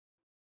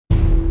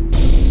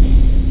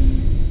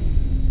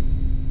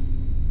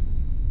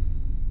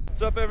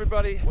What's up,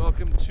 everybody?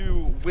 Welcome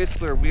to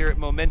Whistler. We're at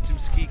Momentum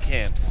Ski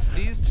Camps.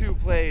 These two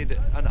played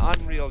an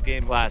unreal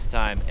game last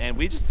time, and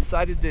we just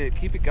decided to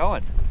keep it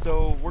going.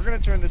 So we're gonna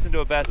turn this into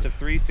a best of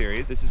 3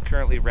 series. This is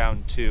currently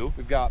round 2.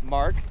 We've got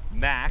Mark,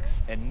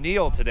 Max, and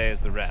Neil today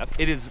as the ref.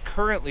 It is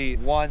currently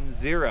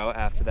 1-0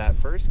 after that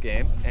first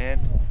game,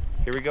 and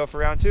here we go for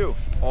round 2.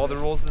 All the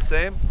rules the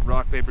same.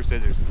 Rock, paper,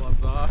 scissors.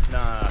 Gloves off?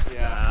 Nah.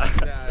 Yeah.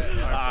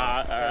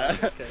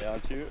 Alright. Okay, I'll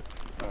shoot.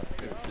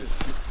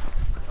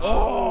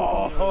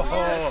 Oh!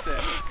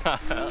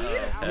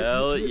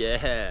 Hell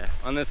yeah.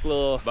 On this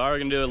little bar, we're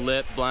gonna do a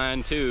lip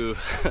blind too.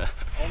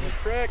 On the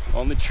trick.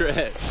 On the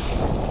trick.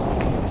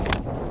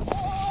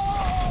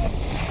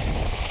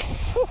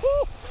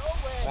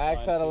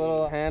 Max had a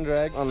little hand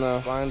drag on the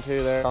blind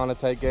 2 there. On a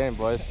tight game,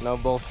 boys. No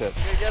bullshit.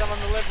 We're gonna get him on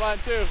the lip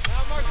blind too.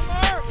 Now Mark the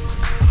mark!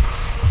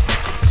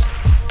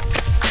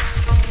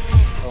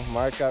 Oh,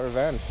 Mark got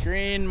revenge.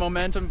 Green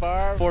momentum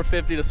bar,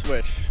 450 to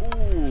switch.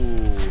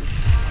 Ooh.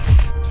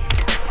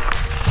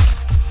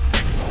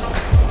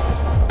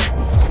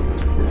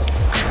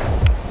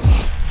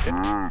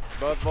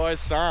 Both boys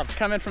stomp.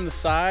 Come in from the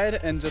side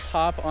and just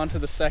hop onto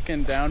the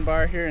second down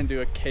bar here and do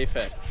a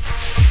K-fed.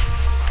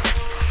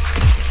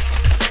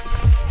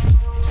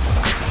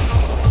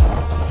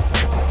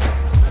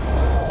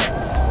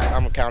 I'm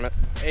gonna count it.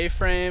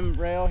 A-frame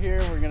rail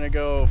here, we're gonna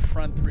go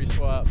front 3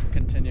 swap,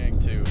 continuing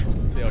to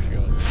see how she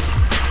goes.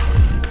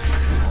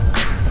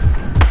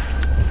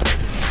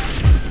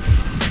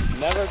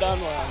 Never done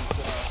one,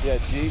 so. Yeah,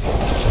 G.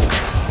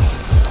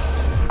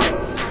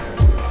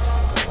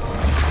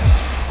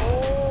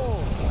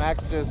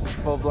 Max just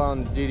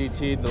full-blown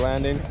DDT'd the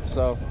landing,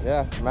 so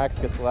yeah, Max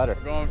gets the ladder.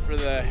 We're going for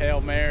the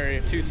Hail Mary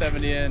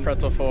 270 in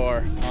pretzel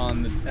 4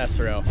 on the S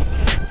rail.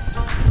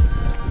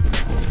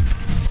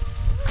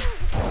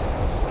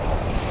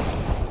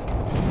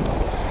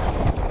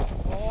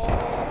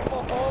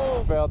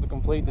 Failed to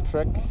complete the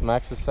trick.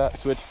 Max is set.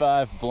 Switch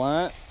 5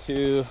 blunt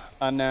to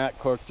a nat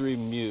cork 3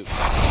 mute.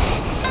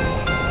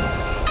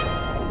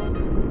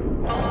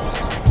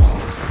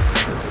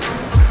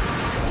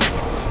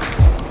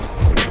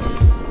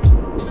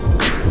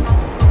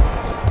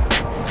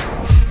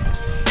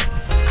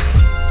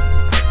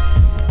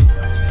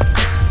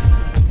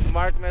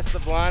 The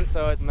blunt,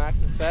 so it's Max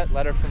is set.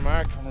 Letter from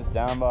Mark. On this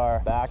down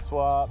bar, back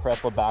swap,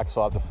 pretzel back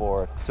swap to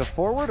forward. To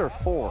forward or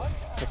forth?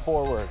 To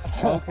forward.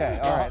 Okay,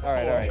 all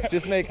right.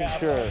 Just making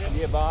sure.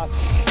 Yeah, boss.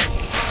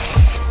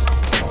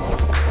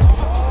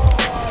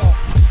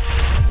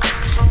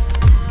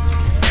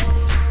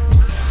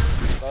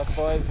 Both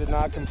boys did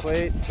not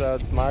complete, so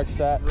it's Mark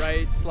set.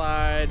 Right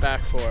slide,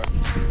 back 4.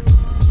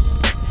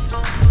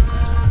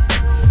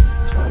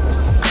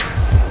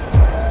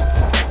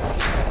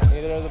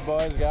 Neither of the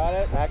boys got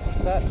it. Max is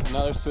set.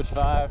 Another switch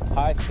 5,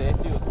 high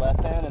safety with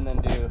left hand, and then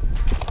do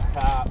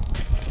tap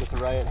with the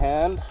right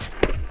hand.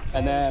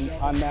 And then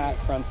on that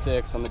front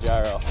 6 on the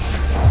gyro.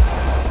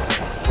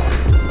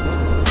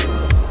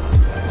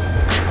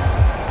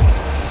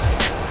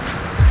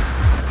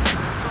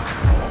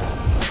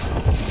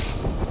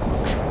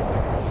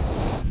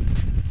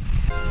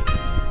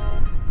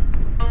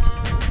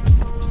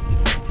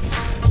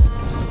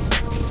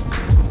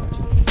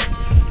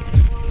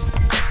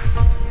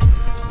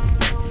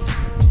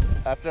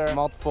 After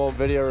multiple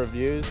video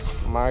reviews,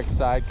 Mark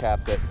side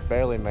capped it,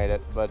 barely made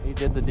it, but he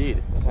did the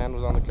deed. His hand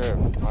was on the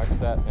curve. Mark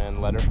set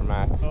and letter for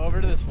Max. So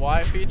over to this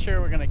Y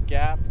feature, we're gonna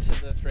gap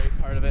to the straight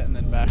part of it and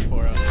then back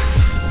 4 up.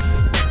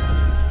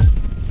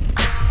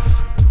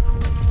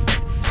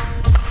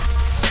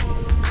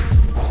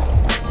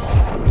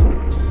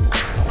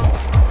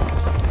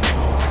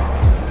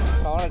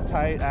 On a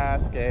tight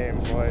ass game,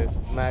 boys.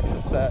 Max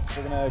is set.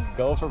 We're gonna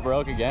go for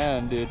broke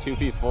again, do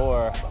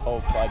 2P4.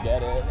 Hope I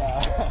get it.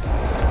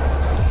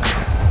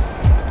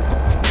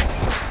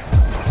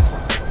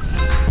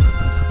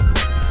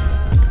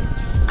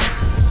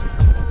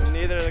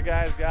 Neither of the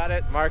guys got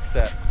it. Mark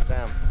set.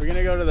 Damn. We're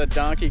gonna go to the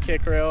donkey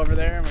kick rail over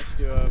there and we'll just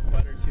do a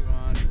butter 2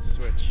 on to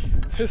switch.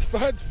 This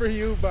bud's for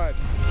you, bud.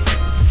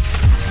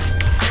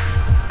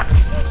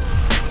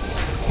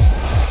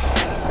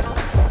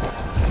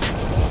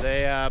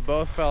 They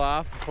both fell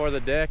off before the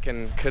dick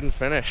and couldn't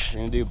finish. We're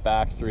gonna do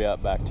back 3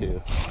 up, back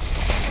 2.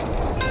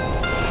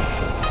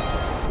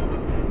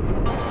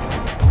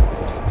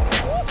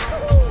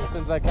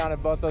 Since I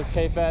counted both those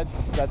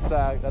K-feds, that's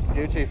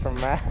Gucci from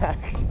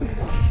Max.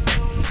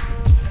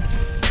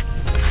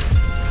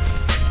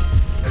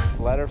 It's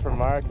letter from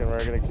Mark, and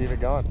we're gonna keep it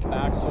going.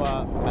 Back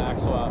swap with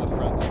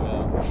front 2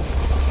 out.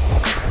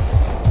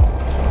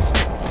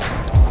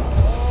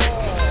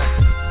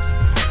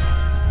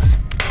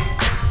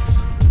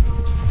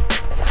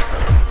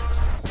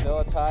 Still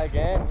a tie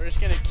game. We're just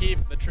gonna keep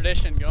the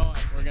tradition going.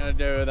 We're gonna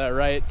do that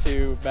right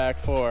 2,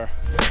 back 4.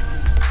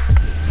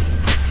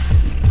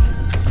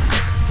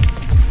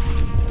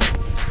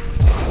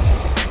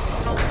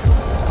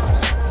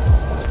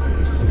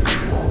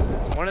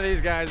 One of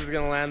these guys is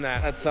gonna land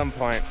that at some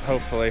point,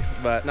 hopefully,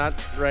 but not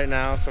right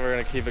now, so we're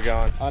gonna keep it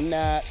going. On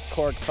that,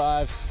 cork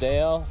 5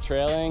 stale,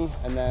 trailing,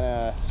 and then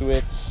a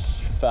switch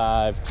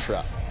P5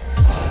 truck.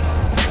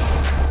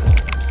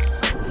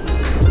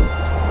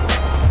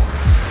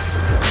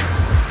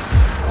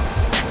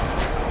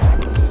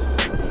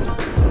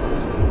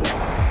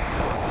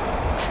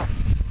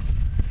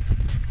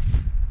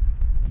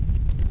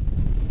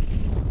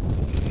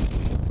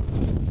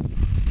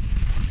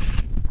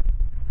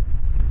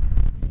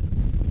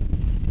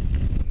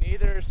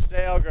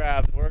 Stale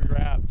grabs were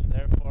grabbed,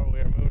 therefore we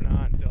are moving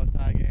on to a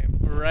tie game.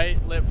 Right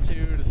lip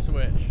 2 to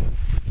switch.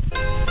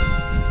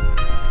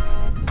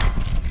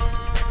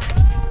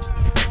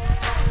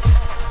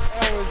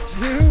 That was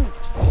you.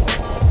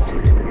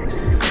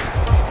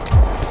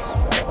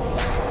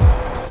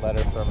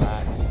 Letter for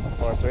Max,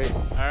 4-3.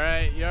 All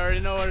right, you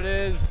already know what it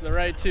is. The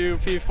right 2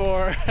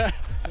 P4.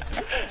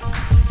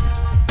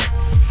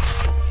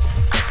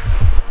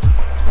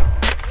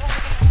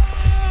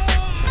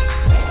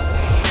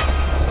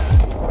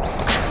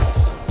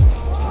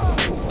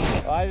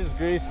 I just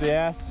greased the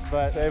S,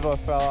 but they both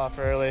fell off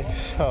early,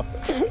 so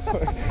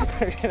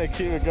we're gonna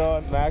keep it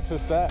going. Max is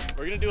set.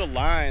 We're gonna do a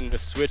line,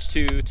 just switch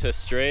 2 to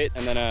straight,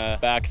 and then a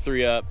back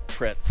 3 up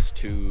Pritz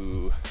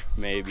to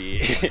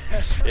maybe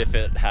if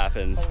it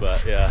happens,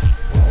 but yeah.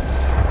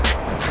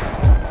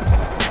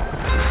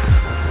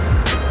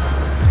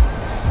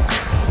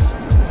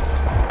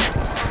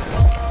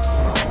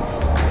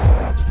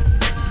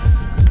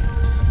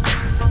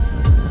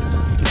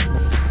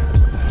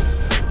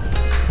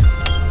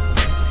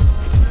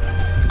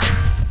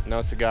 No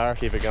cigar,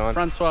 keep it going.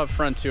 Front swap,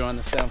 front 2 on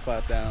the stand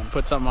flat down.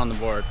 Put something on the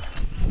board.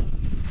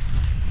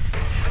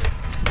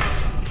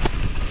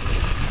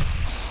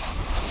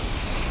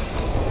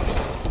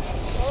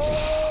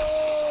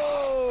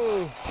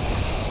 Oh!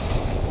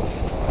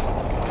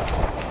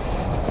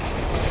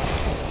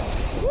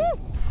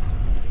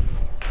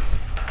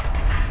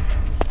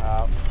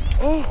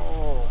 Woo!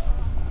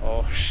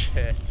 Oh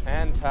shit.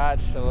 Hand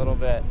touched a little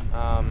bit.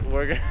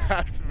 We're gonna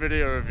have to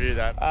video review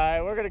that.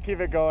 Alright, we're gonna keep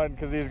it going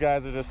because these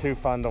guys are just too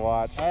fun to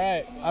watch. All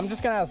right, I'm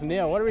just gonna ask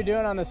Neil, what are we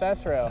doing on this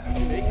S rail?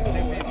 Making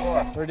a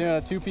 2P4. We're doing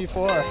a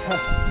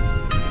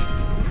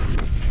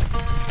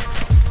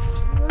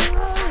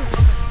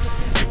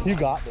 2P4. You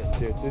got this,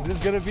 dude. This is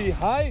gonna be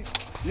hype.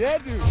 Yeah,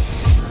 dude.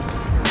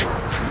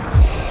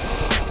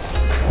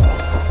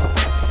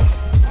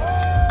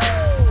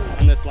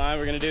 On this line,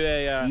 we're gonna do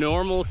a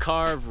normal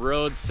carve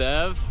road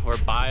sev or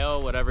bio,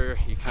 whatever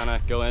you kind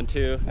of go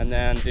into, and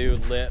then do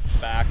lip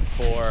back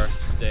 4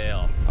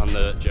 stale on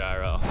the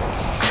gyro.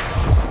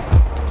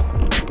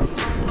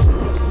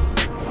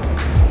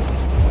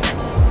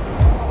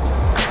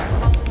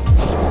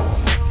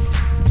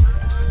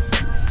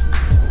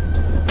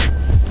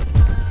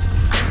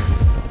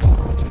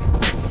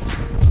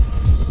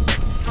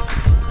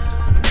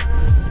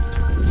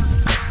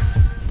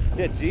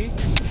 Yeah, G.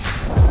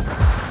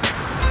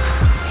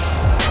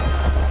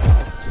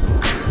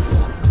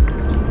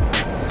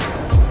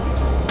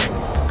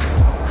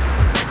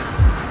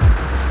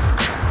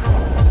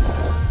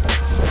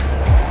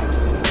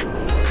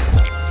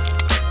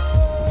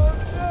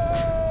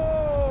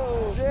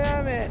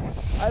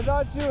 I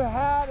thought you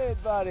had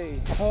it,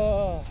 buddy.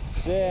 Oh,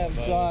 damn,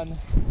 son.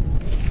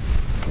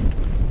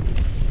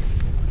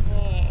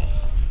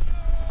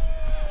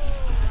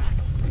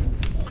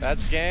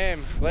 That's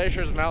game.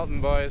 Glacier's melting,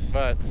 boys,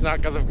 but it's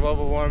not because of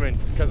global warming.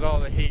 It's because of all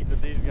the heat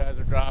that these guys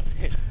are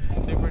dropping.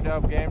 Super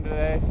dope game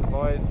today. The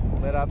boys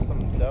lit up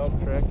some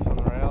dope tricks on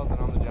the rails and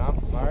on the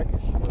jumps. Mark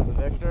was the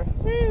victor.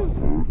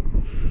 Woo!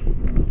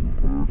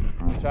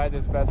 We tried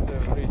this best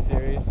of 3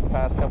 series the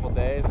past couple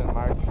days, and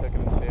Mark took it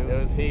in 2.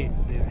 It was heat.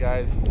 These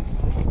guys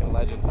are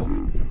legends.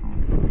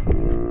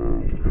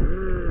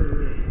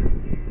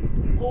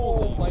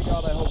 Oh my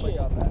god, I hope I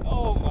got that.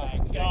 Oh my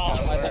god.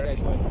 I think I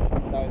did.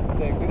 That was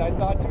sick, dude. I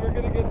thought you were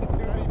gonna get the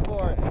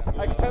 2v4.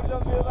 I kept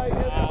on being like,